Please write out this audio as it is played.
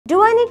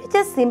Do I need to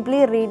just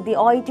simply read the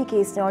OET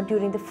case note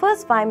during the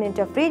first 5 minutes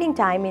of reading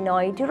time in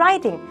OET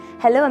writing?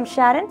 Hello, I'm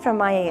Sharon from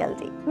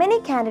IILT.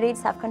 Many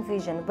candidates have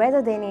confusion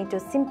whether they need to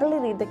simply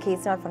read the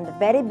case note from the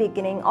very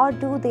beginning or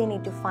do they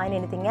need to find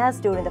anything else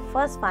during the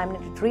first 5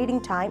 minutes of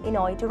reading time in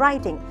OET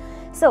writing.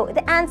 So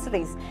the answer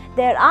is,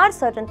 there are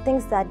certain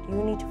things that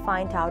you need to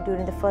find out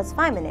during the first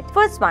 5 minutes.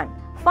 First one,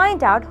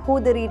 find out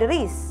who the reader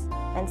is.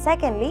 And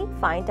secondly,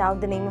 find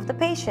out the name of the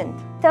patient.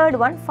 Third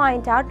one,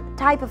 find out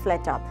type of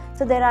letter.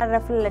 So there are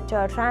referral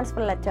letter,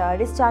 transfer letter,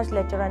 discharge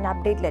letter and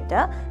update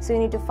letter. So you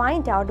need to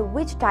find out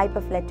which type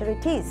of letter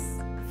it is.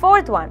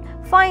 Fourth one,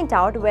 find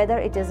out whether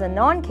it is a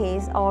known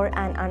case or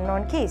an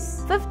unknown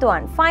case. Fifth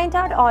one, find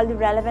out all the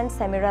relevant,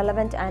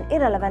 semi-relevant and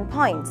irrelevant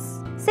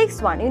points.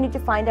 Sixth one, you need to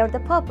find out the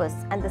purpose.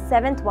 And the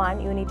seventh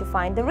one, you need to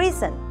find the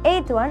reason.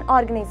 Eighth one,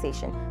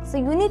 organization. So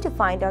you need to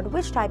find out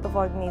which type of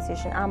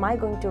organization am I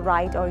going to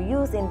write or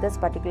use in this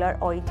particular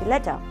OET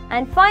letter.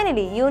 And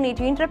finally, you need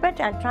to interpret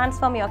and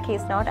transform your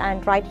case note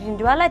and write it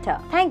into a letter.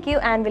 Thank you,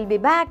 and we'll be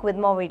back with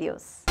more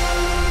videos.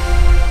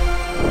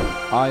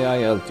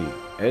 IILT,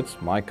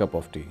 it's my cup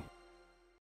of tea.